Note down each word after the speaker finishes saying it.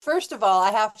First of all,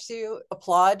 I have to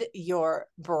applaud your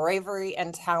bravery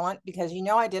and talent because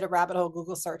I did a rabbit hole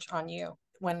Google search on you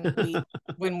when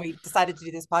we decided to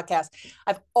do this podcast.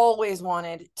 I've always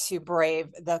wanted to brave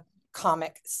the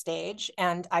comic stage,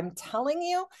 and I'm telling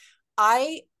you,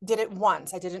 I did it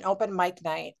once. I did an open mic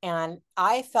night, and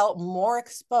I felt more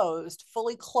exposed,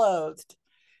 fully clothed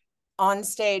on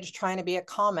stage trying to be a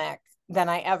comic than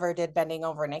I ever did bending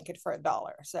over naked for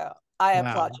 $1. So I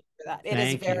applaud Wow. you for that. It is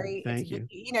Thank you. very, it's Thank you.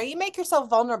 you make yourself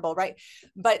vulnerable, right?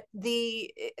 But the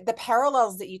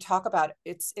parallels that you talk about,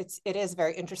 it is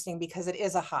very interesting because it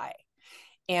is a high.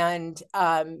 And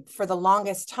for the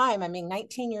longest time, I mean,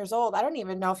 19 years old, I don't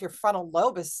even know if your frontal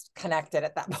lobe is connected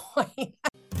at that point.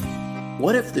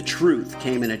 What if the truth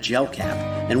came in a gel cap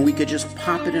and we could just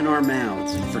pop it in our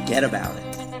mouths and forget about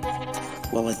it?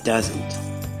 Well, it doesn't,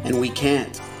 and we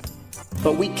can't.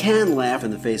 But we can laugh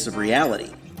in the face of reality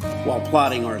while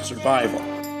plotting our survival.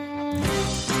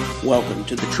 Welcome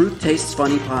to the Truth Tastes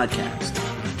Funny podcast.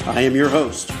 I am your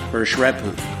host, Hirsch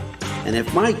Redpun, and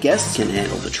if my guests can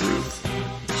handle the truth,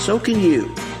 so can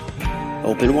you.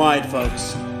 Open wide,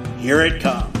 folks. Here it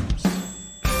comes.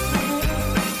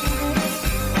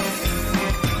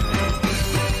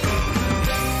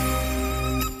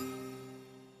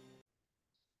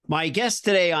 My guest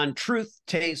today on Truth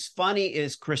Tastes Funny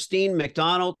is Christine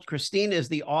Macdonald. Christine is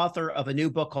the author of a new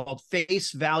book called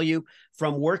Face Value: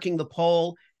 From Working the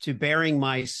Pole to Bearing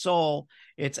My Soul.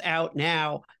 It's out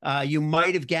now. You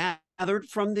might have gathered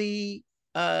from the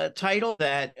title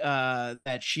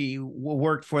that she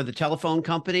worked for the telephone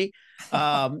company.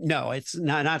 No, it's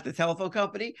not the telephone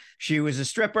company. She was a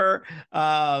stripper.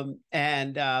 And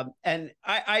I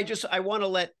want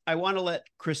to let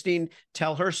Christine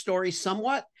tell her story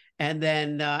somewhat, and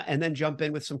then jump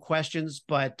in with some questions.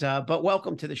 But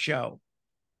welcome to the show.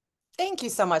 Thank you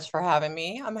so much for having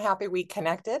me. I'm happy we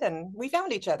connected and we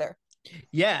found each other.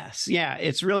 Yes, yeah,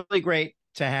 it's really great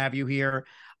to have you here.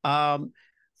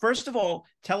 First of all,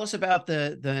 tell us about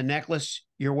the necklace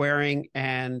you're wearing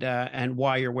and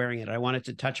why you're wearing it. I wanted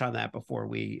to touch on that before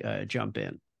we jump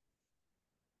in.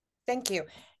 Thank you.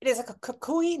 It is a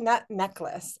kukui nut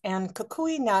necklace, and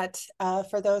kukui nut,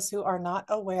 for those who are not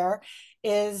aware,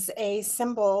 is a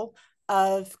symbol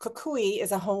of kukui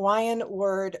is a Hawaiian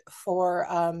word for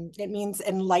it means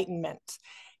enlightenment.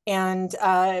 And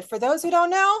for those who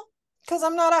don't know, because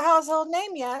I'm not a household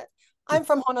name yet, I'm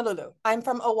from Honolulu. I'm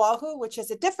from Oahu, which is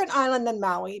a different island than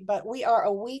Maui, but we are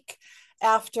a week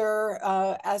after,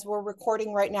 as we're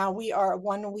recording right now, we are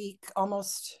 1 week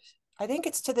almost, I think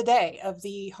it's to the day of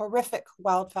the horrific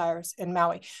wildfires in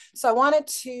Maui. So I wanted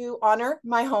to honor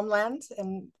my homeland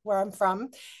and where I'm from,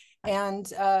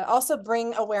 and also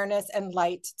bring awareness and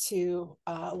light to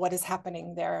what is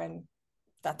happening there. And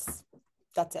that's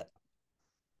it.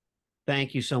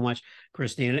 Thank you so much,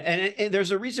 Christine. And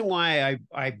there's a reason why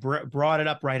I brought it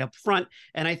up right up front,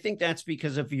 and I think that's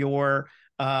because of your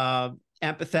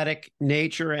empathetic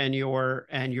nature and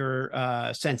your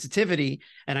sensitivity,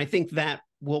 and I think that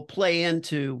will play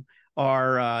into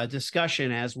our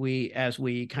discussion as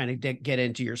we kind of get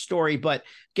into your story. But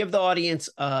give the audience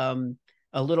a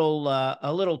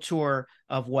little tour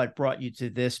of what brought you to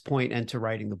this point and to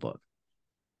writing the book.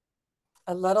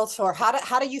 A little tour.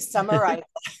 How do you summarize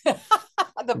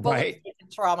the bullet Right.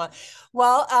 trauma?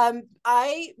 Well,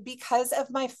 because of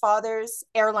my father's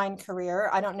airline career,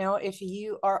 I don't know if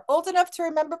you are old enough to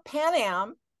remember Pan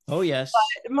Am. Oh, yes.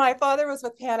 My father was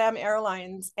with Pan Am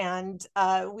Airlines, and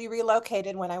we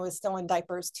relocated when I was still in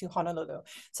diapers to Honolulu.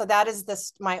 So that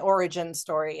is my origin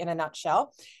story in a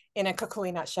nutshell, in a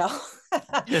kukui nutshell.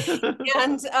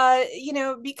 And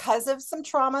because of some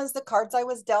traumas, the cards I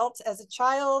was dealt as a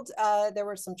child, there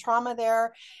was some trauma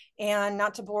there. And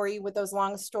not to bore you with those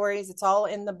long stories, it's all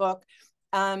in the book.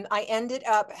 I ended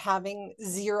up having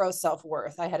zero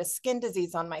self-worth. I had a skin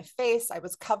disease on my face. I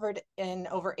was covered in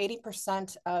over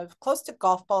 80% of close to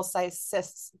golf ball sized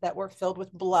cysts that were filled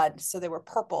with blood. So they were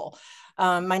purple.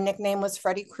 My nickname was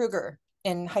Freddy Krueger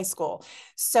in high school.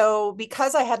 So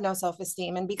because I had no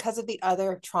self-esteem and because of the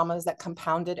other traumas that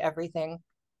compounded everything,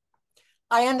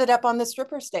 I ended up on the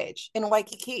stripper stage in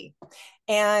Waikiki.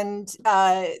 And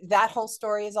that whole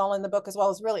story is all in the book as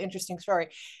well. It's a really interesting story.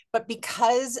 But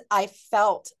because I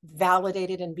felt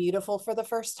validated and beautiful for the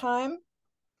first time,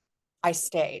 I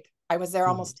stayed. I was there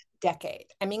almost a decade.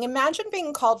 I mean, imagine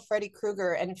being called Freddy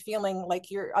Krueger and feeling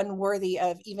like you're unworthy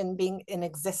of even being in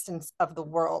existence of the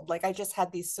world. Like I just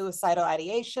had these suicidal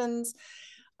ideations,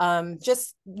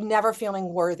 just never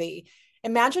feeling worthy.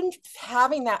 Imagine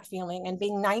having that feeling and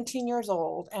being 19 years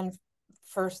old, and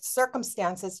for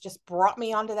circumstances just brought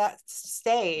me onto that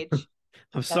stage.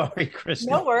 I'm sorry,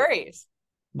 Kristen. No worries.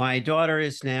 My daughter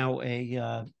is now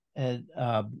a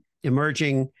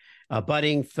emerging,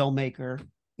 budding filmmaker,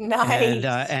 Nice.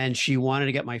 and she wanted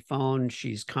to get my phone.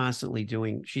 She's constantly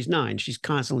doing. She's 9. She's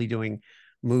constantly doing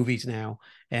movies now,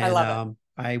 I and love it.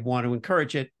 I want to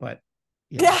encourage it, but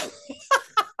you know. Yeah,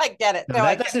 I get it. No, No,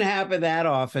 I that get doesn't happen that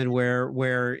often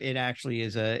where it actually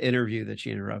is an interview that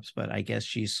she interrupts, but I guess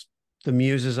the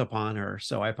muse is upon her,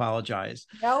 so I apologize.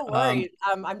 no Um, worries.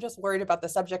 I'm just worried about the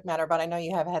subject matter, but I know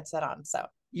you have a headset on, so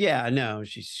yeah, no,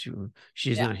 she's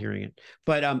yeah, not hearing it.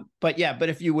 But yeah, but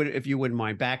if you wouldn't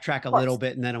mind, backtrack a of little course.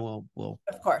 bit and then we'll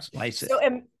Of course. slice it. So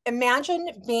imagine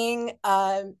being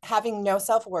having no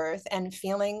self-worth and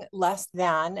feeling less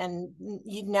than, and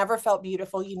you never felt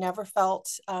beautiful. You never felt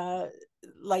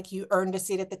like you earned a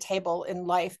seat at the table in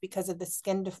life because of the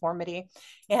skin deformity.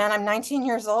 And I'm 19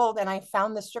 years old, and I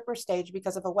found the stripper stage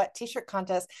because of a wet t-shirt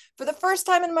contest for the first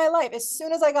time in my life. As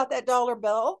soon as I got that dollar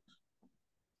bill,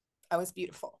 I was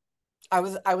beautiful.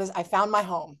 I found my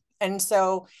home. And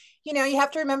so, you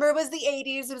have to remember it was the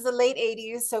 80s, it was the late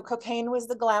 80s. So cocaine was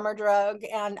the glamour drug.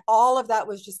 And all of that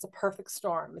was just a perfect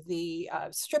storm. The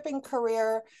stripping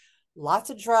career, lots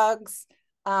of drugs.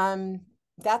 Um,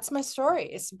 that's my story.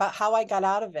 It's about how I got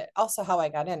out of it, also how I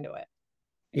got into it.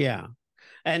 Yeah.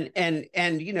 And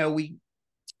we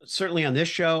certainly on this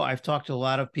show, I've talked to a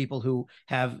lot of people who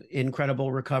have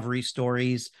incredible recovery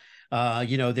stories.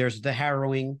 There's the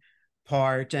harrowing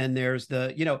part, and there's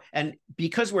and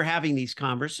because we're having these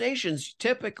conversations,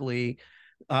 typically,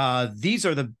 these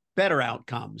are the better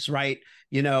outcomes, right?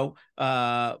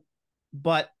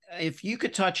 But if you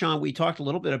could touch on, we talked a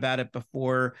little bit about it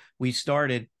before we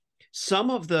started, some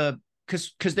of the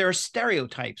because there are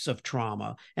stereotypes of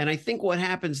trauma. And I think what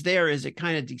happens there is it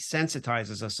kind of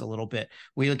desensitizes us a little bit.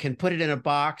 We can put it in a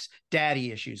box, daddy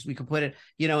issues. We can put it,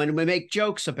 and we make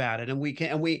jokes about it, and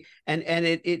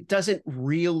it doesn't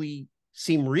really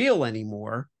seem real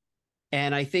anymore.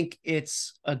 And I think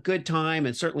it's a good time,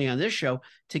 and certainly on this show,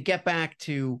 to get back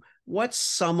to what's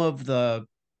some of the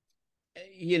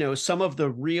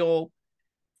real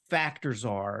factors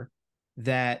are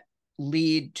that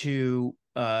lead to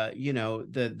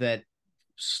lead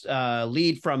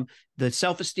from the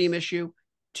self-esteem issue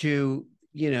to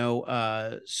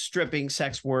stripping,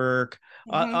 sex work,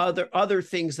 Mm-hmm. other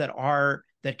things that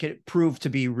could prove to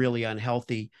be really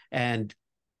unhealthy, and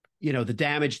the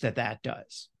damage that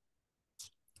does.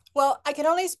 Well, I can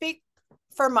only speak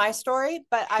for my story,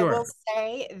 but I will Sure.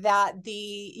 say that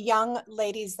the young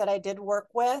ladies that I did work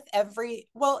with,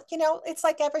 it's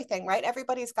like everything, right?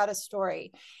 Everybody's got a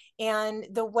story. And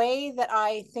the way that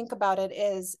I think about it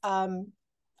is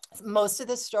most of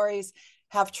the stories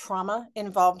have trauma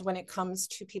involved when it comes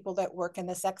to people that work in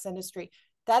the sex industry.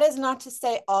 That is not to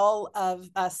say all of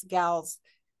us gals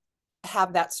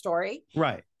have that story.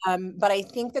 Right. But I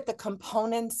think that the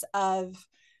components of,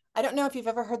 I don't know if you've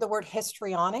ever heard the word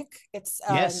histrionic.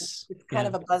 Yes. It's kind Yeah.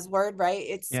 of a buzzword, right?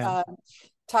 It's Yeah.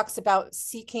 talks about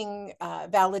seeking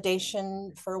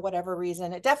validation for whatever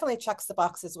reason. It definitely checks the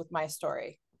boxes with my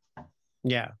story.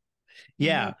 Yeah. Mm-hmm.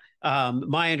 Yeah.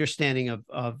 My understanding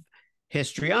of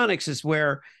histrionics is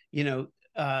where,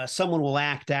 someone will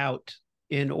act out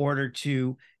in order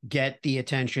to get the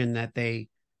attention that they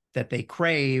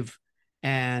crave.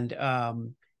 And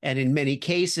in many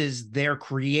cases, they're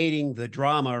creating the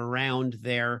drama around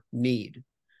their need,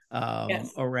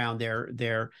 Yes. around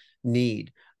their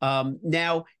need.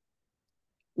 Now,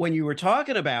 when you were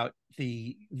talking about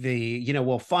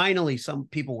well, finally some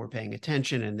people were paying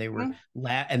attention, and they were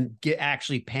Mm-hmm.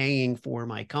 actually paying for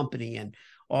my company and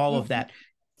all of Mm-hmm. that.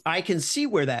 I can see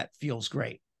where that feels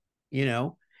great,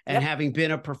 and Yep. having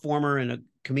been a performer and a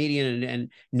comedian,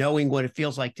 and knowing what it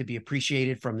feels like to be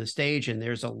appreciated from the stage. And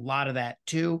there's a lot of that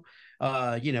too.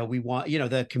 We want,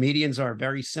 the comedians are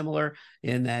very similar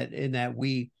in that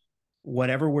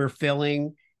whatever we're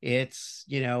filling, it's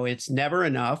never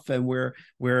enough, and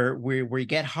we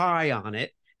get high on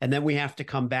it, and then we have to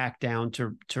come back down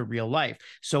to real life.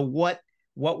 So what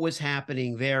was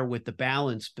happening there with the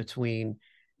balance between,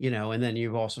 and then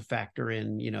you also factor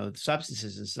in,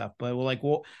 substances and stuff, but like,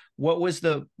 what was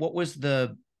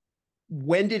the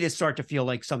when did it start to feel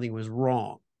like something was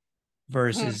wrong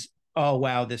versus, oh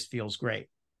wow, this feels great?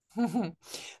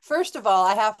 First of all,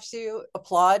 I have to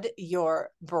applaud your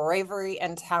bravery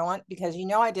and talent because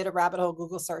I did a rabbit hole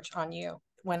Google search on you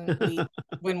when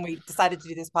we decided to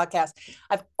do this podcast.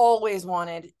 I've always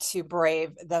wanted to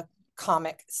brave the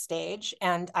comic stage,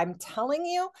 and I'm telling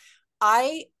you,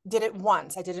 I did it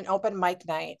once. I did an open mic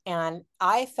night, and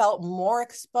I felt more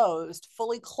exposed,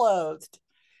 fully clothed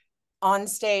on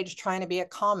stage trying to be a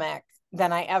comic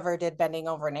than I ever did bending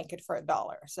over naked for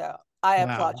 $1. So I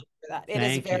applaud Wow. you for that. It is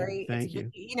Thank you. very, Thank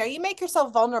you. you know, you make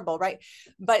yourself vulnerable, right?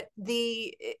 But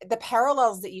the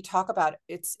parallels that you talk about,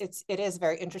 it is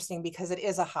very interesting because it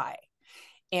is a high.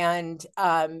 And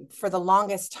for the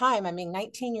longest time, I mean,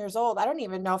 19 years old, I don't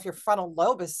even know if your frontal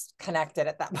lobe is connected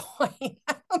at that point.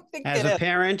 I don't think As a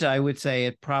parent, I would say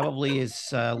it probably is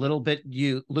a little bit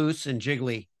loose and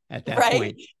jiggly at that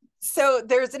point. So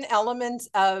there's an element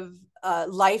of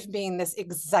life being this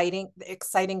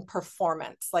exciting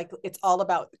performance. Like it's all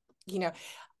about, you know,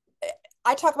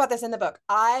 I talk about this in the book.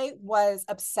 I was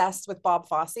obsessed with Bob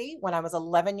Fosse when I was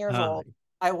 11 years old.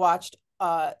 I watched,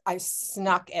 I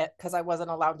snuck it because I wasn't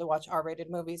allowed to watch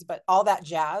R-rated movies, but All That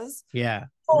Jazz. Yeah.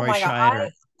 Oh my God.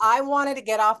 I wanted to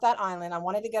get off that island. I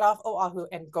wanted to get off Oahu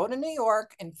and go to New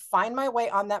York and find my way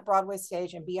on that Broadway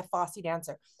stage and be a Fosse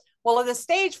dancer. Well, the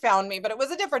stage found me, but it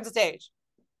was a different stage.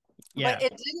 Yeah. But it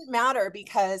didn't matter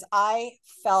because I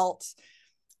felt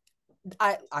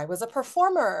I was a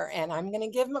performer and I'm going to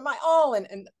give them my all.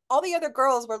 And all the other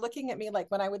girls were looking at me like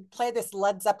when I would play this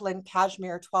Led Zeppelin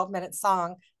Kashmir 12-minute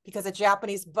song because a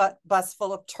Japanese bus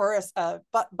full of tourists,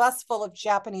 bus full of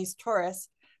Japanese tourists,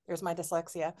 there's my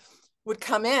dyslexia, would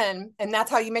come in. And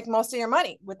that's how you make most of your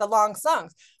money, with the long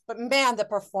songs. But man, the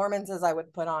performances I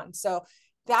would put on. So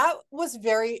that was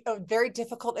a very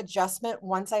difficult adjustment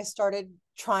once I started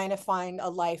trying to find a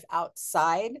life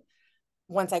outside.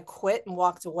 Once I quit and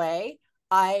walked away,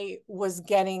 I was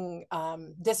getting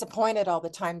disappointed all the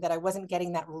time that I wasn't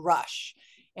getting that rush.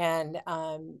 And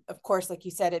of course, like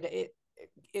you said,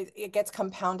 it gets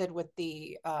compounded with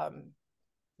the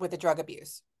drug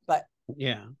abuse. But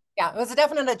yeah, it was a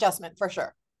definite adjustment for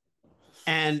sure.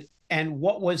 And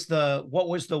what was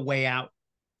the way out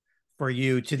for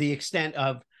you, to the extent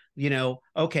of, you know,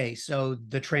 okay, so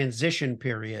the transition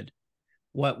period,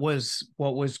 what was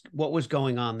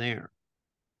going on there?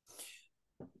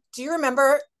 Do you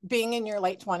remember being in your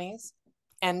late 20s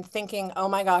and thinking, oh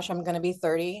my gosh, I'm going to be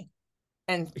 30,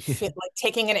 and like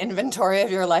taking an inventory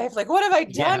of your life? Like, what have I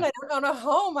done? Yeah. I don't own a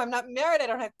home. I'm not married. I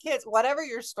don't have kids. Whatever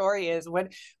your story is, when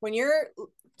you're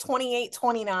 28,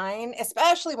 29,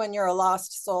 especially when you're a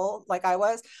lost soul like I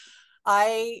was,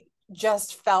 I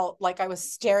just felt like I was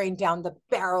staring down the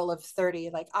barrel of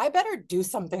 30. Like, I better do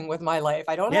something with my life.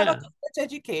 I don't have a college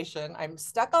education. I'm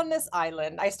stuck on this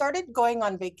island. I started going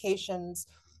on vacations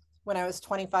when I was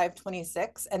 25,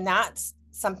 26. And that's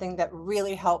something that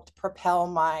really helped propel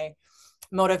my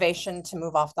motivation to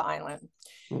move off the island.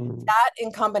 That,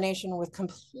 in combination with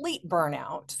complete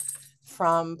burnout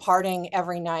from partying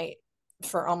every night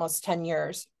for almost 10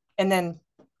 years, and then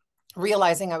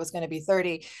realizing I was going to be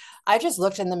 30, I just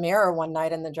looked in the mirror one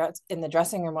night in the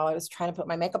dressing room while I was trying to put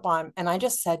my makeup on. And I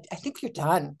just said, I think you're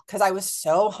done. Because I was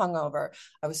so hungover.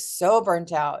 I was so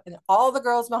burnt out. And all the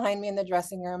girls behind me in the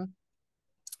dressing room,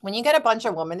 when you get a bunch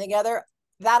of women together,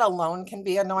 that alone can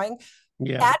be annoying.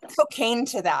 Yeah. Add cocaine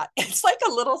to that. It's like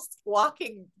a little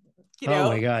walking, you know. Oh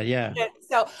my God, yeah.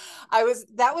 So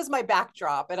that was my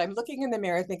backdrop. And I'm looking in the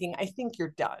mirror thinking, I think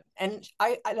you're done. And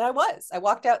I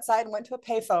walked outside and went to a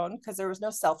payphone because there was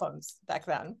no cell phones back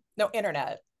then, no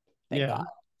internet. Thank God.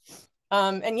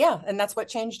 And that's what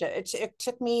changed it. It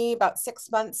took me about 6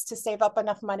 months to save up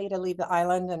enough money to leave the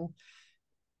island.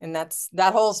 And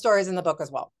that whole story is in the book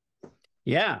as well.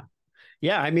 Yeah.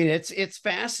 Yeah. I mean, it's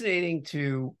fascinating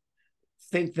to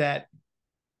think that,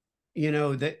 you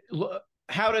know, that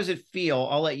how does it feel?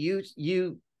 I'll let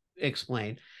you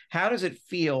explain. How does it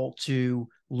feel to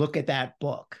look at that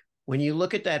book? When you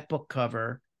look at that book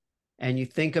cover and you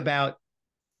think about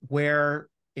where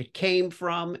it came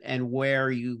from and where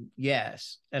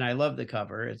and I love the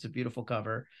cover. It's a beautiful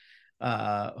cover.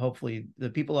 Hopefully the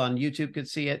people on YouTube could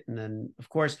see it. And then of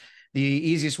course the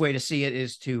easiest way to see it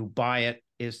is to buy it,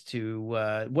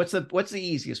 what's the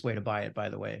easiest way to buy it, by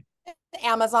the way?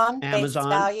 Amazon. Face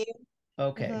value.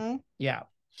 Okay. Mm-hmm. Yeah.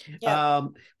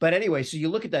 But anyway, so you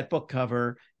look at that book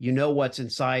cover, you know what's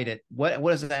inside it. What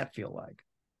does that feel like?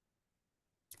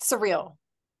 Surreal.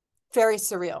 Very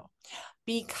surreal.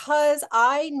 Because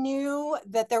I knew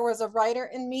that there was a writer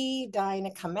in me dying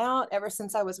to come out ever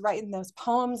since I was writing those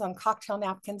poems on cocktail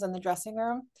napkins in the dressing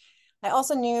room. I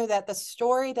also knew that the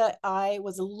story that I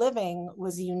was living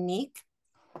was unique,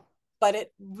 but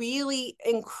it really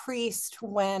increased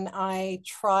when I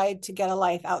tried to get a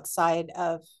life outside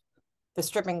of the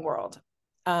stripping world.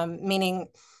 Meaning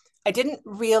I didn't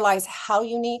realize how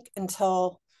unique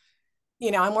until,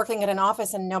 you know, I'm working at an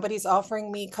office and nobody's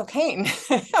offering me cocaine.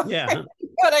 Yeah.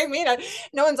 What I mean,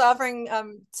 no one's offering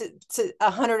to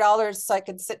 $100 so I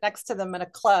could sit next to them in a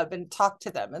club and talk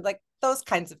to them, and like those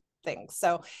kinds of things.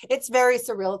 So it's very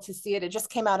surreal to see it. It just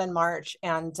came out in March,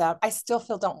 and I still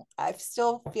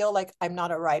feel like I'm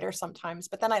not a writer sometimes,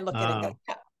 but then I look at it and go,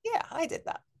 yeah, I did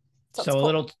that. So it's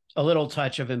cool. a little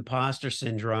touch of imposter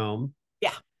syndrome.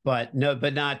 Yeah. But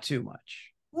not too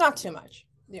much. Not too much.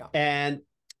 Yeah.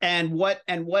 And what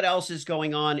else is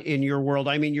going on in your world?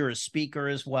 I mean, you're a speaker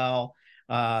as well.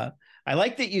 I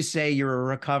like that you say you're a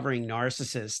recovering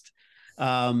narcissist.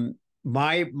 I'm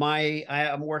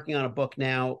working on a book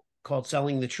now called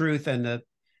Selling the Truth, and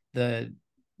the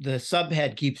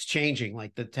subhead keeps changing,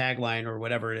 like the tagline or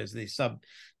whatever it is,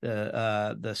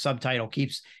 the subtitle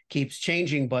keeps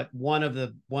changing. But one of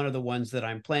the ones that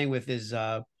I'm playing with is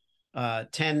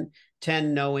 10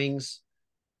 knowings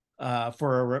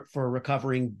for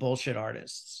recovering bullshit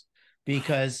artists,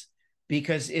 because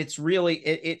it's really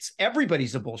it's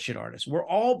everybody's a bullshit artist. We're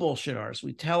all bullshit artists.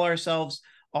 We tell ourselves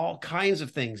all kinds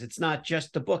of things. It's not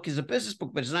just, the book is a business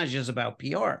book, but it's not just about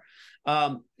PR.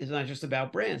 It's not just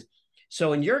about brands.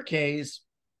 So in your case,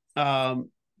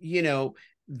 you know,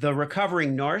 the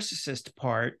recovering narcissist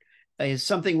part is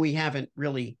something we haven't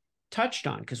really touched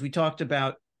on, because we talked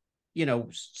about, you know,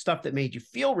 stuff that made you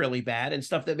feel really bad and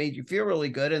stuff that made you feel really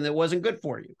good and that wasn't good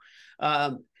for you.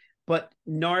 But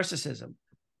narcissism,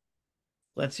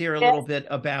 let's hear a little bit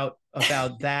about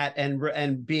that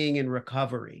and being in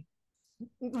recovery.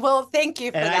 Well, thank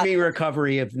you for that. I mean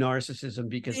recovery of narcissism,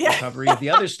 because recovery of the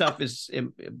other stuff is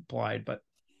implied, but.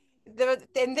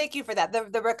 And thank you for that.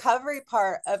 The recovery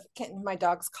part of my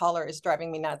dog's collar is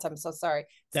driving me nuts. I'm so sorry.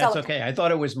 That's okay. I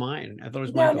thought it was mine. I thought it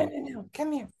was my dog. No.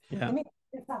 Come here. Yeah.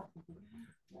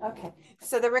 Okay.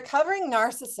 So the recovering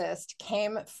narcissist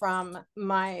came from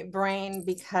my brain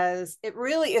because it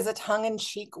really is a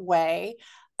tongue-in-cheek way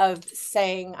of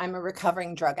saying I'm a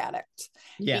recovering drug addict.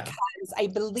 Yeah. Because I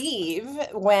believe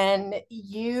when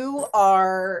you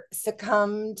are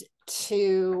succumbed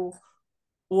to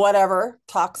whatever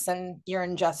toxin you're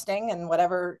ingesting and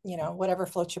whatever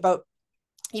floats your boat,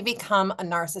 you become a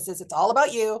narcissist. It's all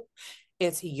about you.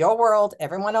 It's your world.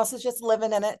 Everyone else is just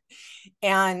living in it.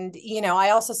 And, you know, I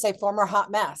also say former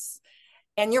hot mess.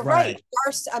 And you're right.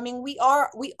 I mean, we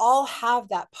all have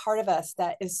that part of us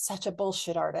that is such a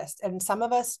bullshit artist. And some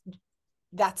of us,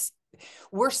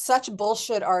 we're such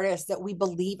bullshit artists that we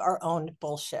believe our own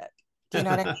bullshit. Do you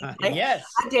know what I mean? Yes.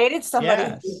 I dated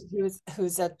somebody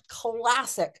who's a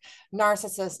classic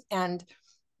narcissist, and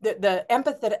the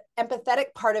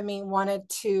empathetic part of me wanted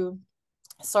to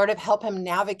sort of help him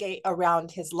navigate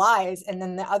around his lies. And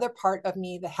then the other part of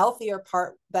me, the healthier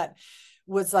part that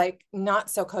was like not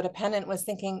so codependent, was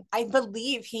thinking, I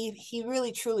believe he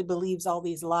really truly believes all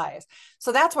these lies.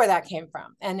 So that's where that came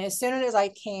from. And as soon as I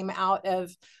came out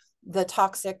of the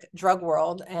toxic drug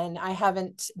world, and I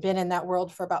haven't been in that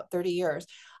world for about 30 years,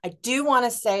 I do want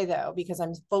to say though, because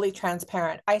I'm fully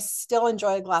transparent, I still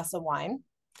enjoy a glass of wine.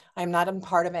 I'm not a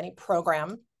part of any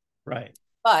program. Right.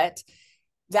 But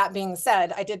that being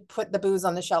said, I did put the booze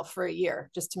on the shelf for a year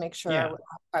just to make sure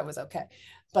I was okay.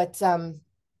 But the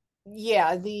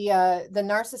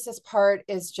narcissist part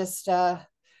is just a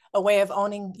way of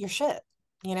owning your shit,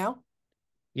 you know?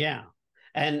 Yeah.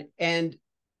 And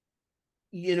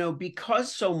you know,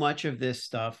 because so much of this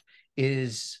stuff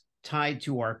is tied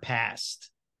to our past,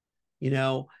 you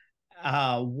know,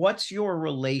 what's your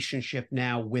relationship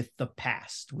now with the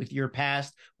past, with your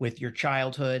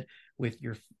childhood, with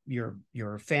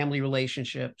your family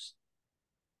relationships?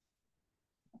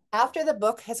 After the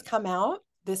book has come out,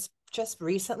 this just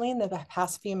recently in the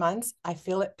past few months, I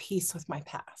feel at peace with my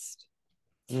past,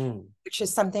 which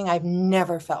is something I've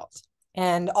never felt.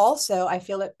 And also I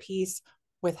feel at peace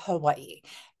with Hawaii,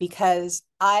 because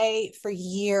for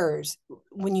years,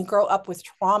 when you grow up with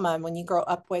trauma, and when you grow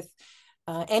up with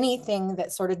anything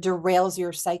that sort of derails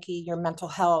your psyche, your mental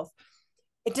health,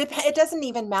 it doesn't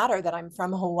even matter that I'm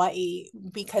from Hawaii,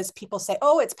 because people say,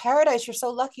 oh, it's paradise. You're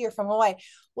so lucky you're from Hawaii.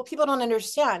 Well, people don't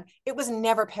understand. It was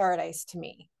never paradise to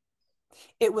me.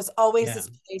 It was always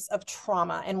this place of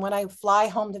trauma. And when I fly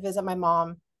home to visit my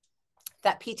mom,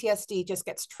 that PTSD just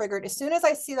gets triggered. As soon as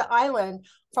I see the island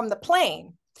from the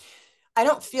plane, I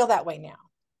don't feel that way now,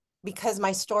 because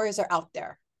my stories are out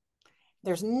there.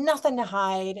 There's nothing to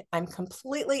hide. I'm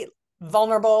completely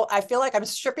vulnerable. I feel like I'm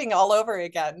stripping all over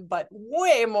again, but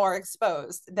way more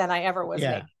exposed than I ever was.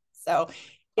 So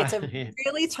it's a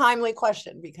really timely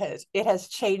question, because it has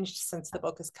changed since the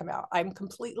book has come out. I'm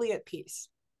completely at peace.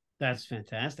 That's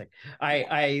fantastic.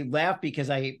 I laugh because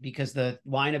the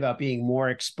line about being more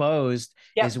exposed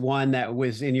is one that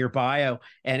was in your bio,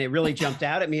 and it really jumped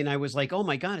out at me. And I was like, oh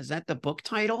my God, is that the book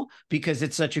title? Because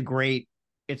it's such a great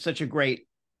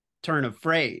turn of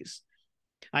phrase.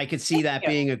 I could see that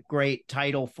being a great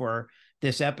title for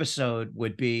this episode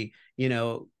would be,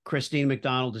 Christine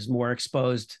Macdonald is more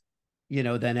exposed,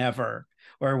 than ever,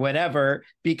 or whatever,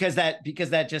 because that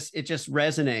just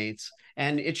resonates,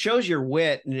 and it shows your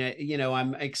wit. And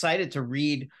I'm excited to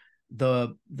read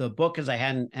the book, because I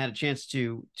hadn't had a chance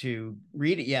to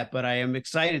read it yet, but I am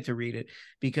excited to read it,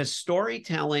 because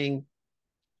storytelling,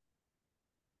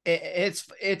 it's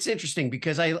interesting,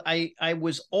 because I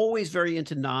was always very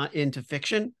into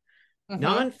fiction,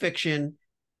 nonfiction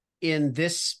in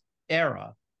this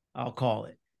era, I'll call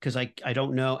it, because I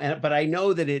don't know, but I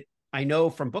know I know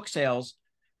from book sales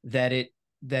that it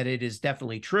is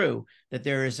definitely true, that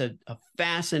there is a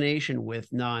fascination with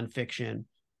nonfiction,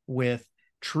 with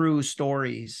true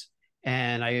stories,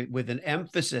 and with an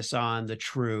emphasis on the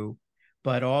true,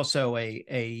 but also a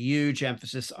huge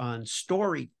emphasis on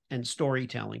story and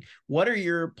storytelling. What are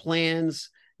your plans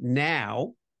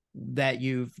now that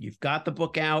you've got the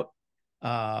book out?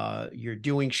 You're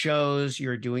doing shows,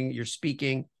 you're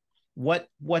speaking.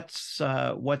 What's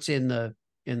on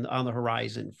the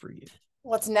horizon for you?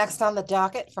 What's next on the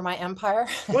docket for my empire?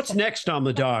 What's next on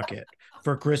the docket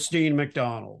for Christine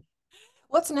Macdonald?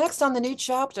 What's next on the new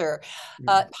chapter?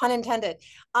 Pun intended.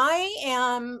 I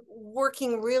am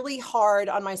working really hard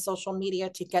on my social media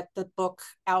to get the book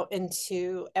out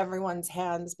into everyone's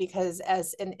hands, because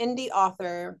as an indie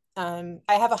author, I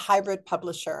have a hybrid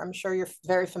publisher. I'm sure you're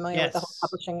very familiar with the whole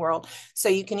publishing world. So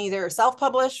you can either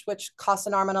self-publish, which costs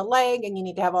an arm and a leg, and you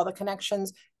need to have all the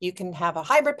connections. You can have a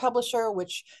hybrid publisher,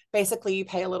 which basically you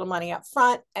pay a little money up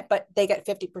front, but they get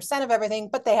 50% of everything,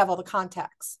 but they have all the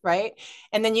contacts, right?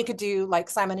 And then you could do like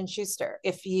Simon and Schuster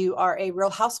if you are a Real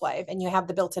Housewife and you have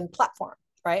the built-in platform,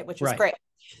 right? Which is great.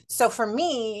 So for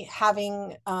me,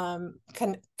 having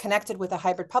connected with a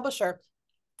hybrid publisher,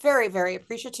 very, very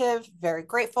appreciative, very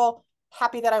grateful,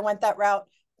 happy that I went that route,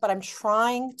 but I'm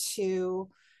trying to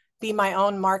be my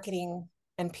own marketing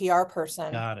and PR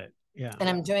person. Got it. Yeah. And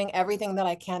I'm doing everything that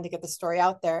I can to get the story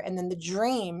out there. And then the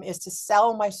dream is to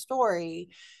sell my story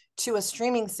to a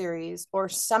streaming series or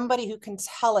somebody who can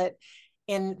tell it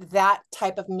in that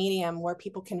type of medium where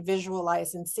people can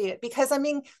visualize and see it. Because I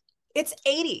mean, it's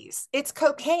 80s, it's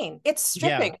cocaine, it's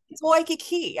stripping, it's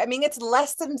Waikiki. I mean, it's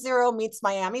Less Than Zero meets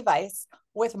Miami Vice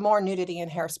with more nudity and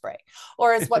hairspray.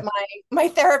 Or is what my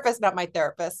therapist, not my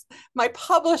therapist, my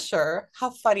publisher, how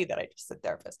funny that I just said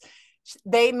therapist.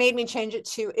 They made me change it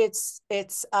to it's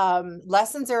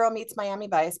Less Than Zero meets Miami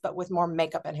Vice, but with more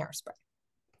makeup and hairspray.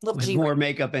 With more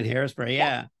makeup and hairspray,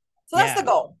 yeah. So that's the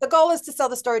goal. The goal is to sell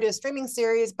the story to a streaming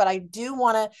series, but I do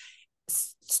want to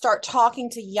start talking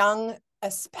to young,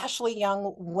 especially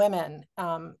young women,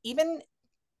 even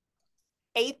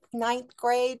 8th, 9th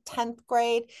grade, 10th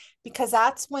grade, because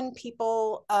that's when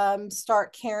people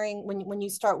start caring, when you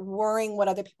start worrying what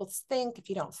other people think, if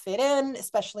you don't fit in,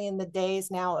 especially in the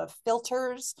days now of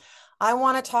filters. I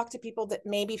want to talk to people that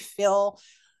maybe feel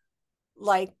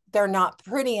like they're not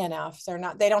pretty enough,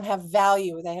 they don't have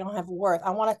value, they don't have worth.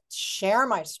 I want to share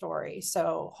my story,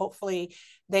 so hopefully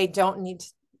they don't need to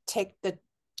take the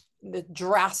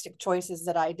drastic choices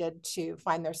that I did to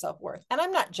find their self-worth. And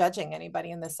I'm not judging anybody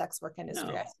in the sex work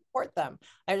industry. No. I support them.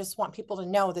 I just want people to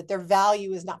know that their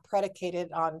value is not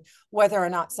predicated on whether or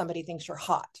not somebody thinks you're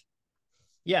hot.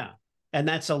 Yeah. And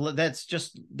that's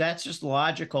just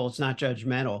logical. It's not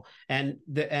judgmental. And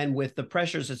with the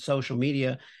pressures of social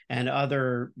media and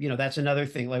other, that's another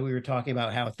thing. Like we were talking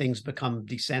about how things become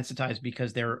desensitized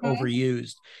because they're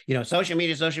overused. Social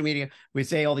media. We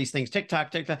say all these things,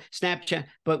 TikTok, Snapchat,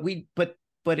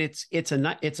 but it's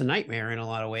a nightmare in a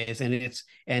lot of ways. And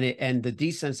the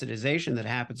desensitization that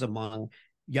happens among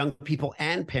young people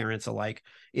and parents alike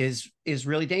is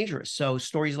really dangerous. So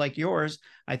stories like yours,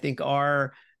 I think,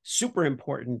 are super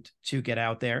important to get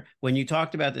out there. When you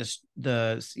talked about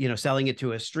selling it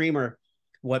to a streamer,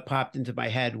 what popped into my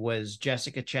head was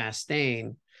Jessica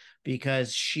Chastain,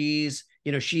 because she's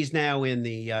now in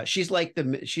the she's like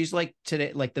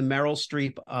today, like the Meryl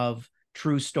Streep of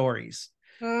true stories.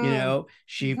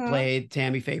 She played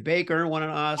Tammy Faye Baker, won an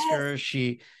Oscar.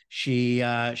 Yes.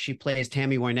 She plays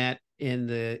Tammy Wynette in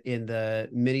the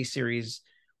miniseries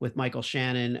with Michael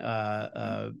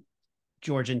Shannon,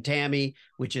 George and Tammy,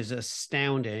 which is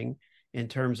astounding in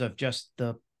terms of just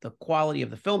the quality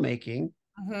of the filmmaking,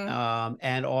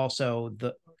 and also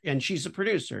and she's a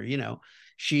producer.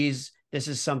 This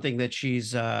is something that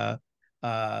she's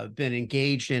been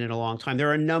engaged in a long time.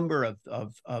 There are a number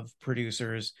of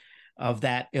producers of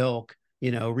that ilk,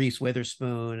 Reese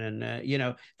Witherspoon, and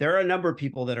there are a number of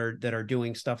people that are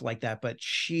doing stuff like that. But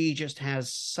she just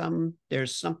has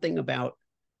there's something about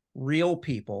real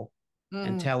people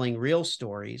and telling real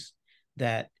stories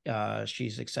that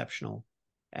she's exceptional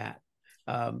at.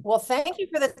 Well, thank you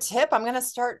for the tip. I'm going to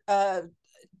start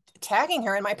tagging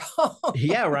her in my post.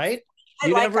 Yeah, right. I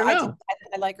You like never her. know.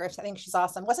 I like her. I think she's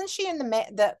awesome. Wasn't she in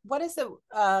what is the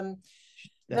Help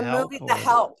movie, or The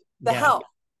yeah, Help?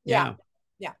 yeah,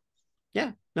 Yeah.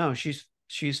 yeah. No, she's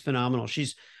phenomenal.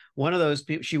 She's one of those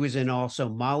people. She was in also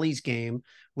Molly's Game,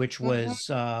 which was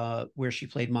where she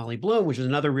played Molly Bloom, which is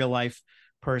another real life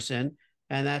person,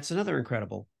 and that's another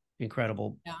incredible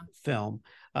film.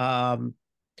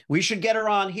 We should get her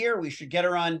on here. We should get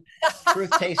her on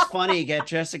Truth Tastes Funny, get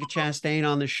Jessica Chastain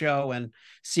on the show and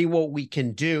see what we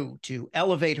can do to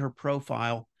elevate her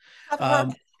profile.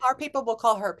 Our people will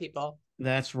call her people.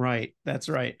 That's right. That's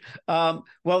right.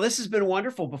 Well, this has been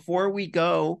wonderful. Before we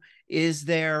go, is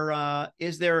there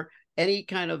any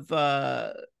kind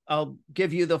of I'll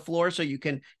give you the floor so you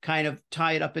can kind of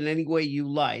tie it up in any way you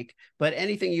like, but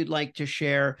anything you'd like to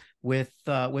share with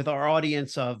our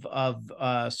audience of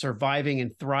surviving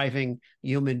and thriving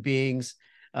human beings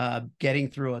getting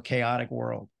through a chaotic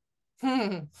world.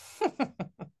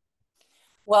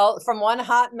 Well, from one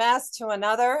hot mess to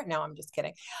another. No, I'm just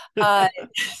kidding.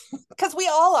 Because we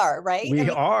all are, right? We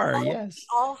are, yes. We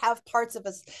all have parts of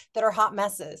us that are hot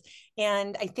messes.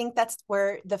 And I think that's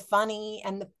where the funny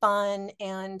and the fun,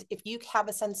 and if you have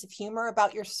a sense of humor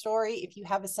about your story, if you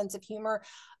have a sense of humor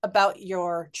about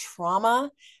your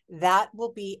trauma, that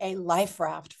will be a life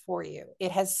raft for you.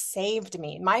 It has saved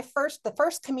me. The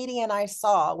first comedian I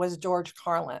saw was George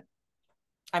Carlin.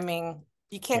 I mean,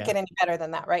 you can't get any better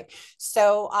than that, right?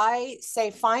 So I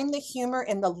say, find the humor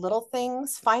in the little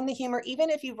things. Find the humor, even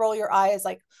if you roll your eyes,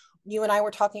 like you and I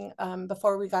were talking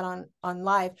before we got on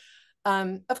live.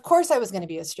 Of course, I was going to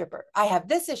be a stripper. I have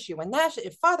this issue and that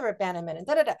father abandonment and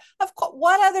da da da. Of course,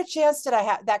 what other chance did I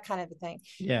have? That kind of a thing.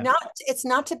 Yeah. It's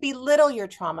not to belittle your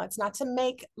trauma. It's not to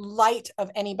make light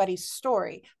of anybody's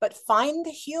story, but find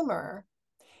the humor.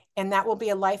 And that will be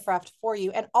a life raft for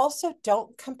you. And also,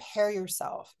 don't compare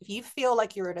yourself. If you feel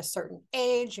like you're at a certain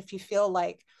age, if you feel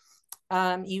like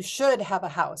you should have a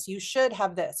house, you should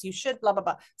have this, you should blah, blah,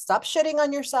 blah. Stop shitting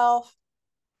on yourself.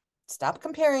 Stop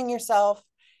comparing yourself.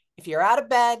 If you're out of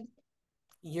bed,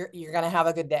 you're going to have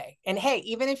a good day. And hey,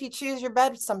 even if you choose your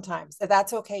bed sometimes,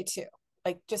 that's okay too.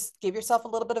 Like, just give yourself a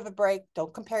little bit of a break.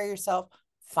 Don't compare yourself.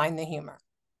 Find the humor.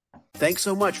 Thanks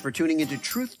so much for tuning into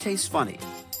Truth Tastes Funny.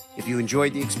 If you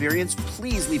enjoyed the experience,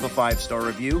 please leave a 5-star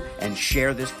review and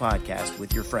share this podcast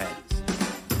with your friends.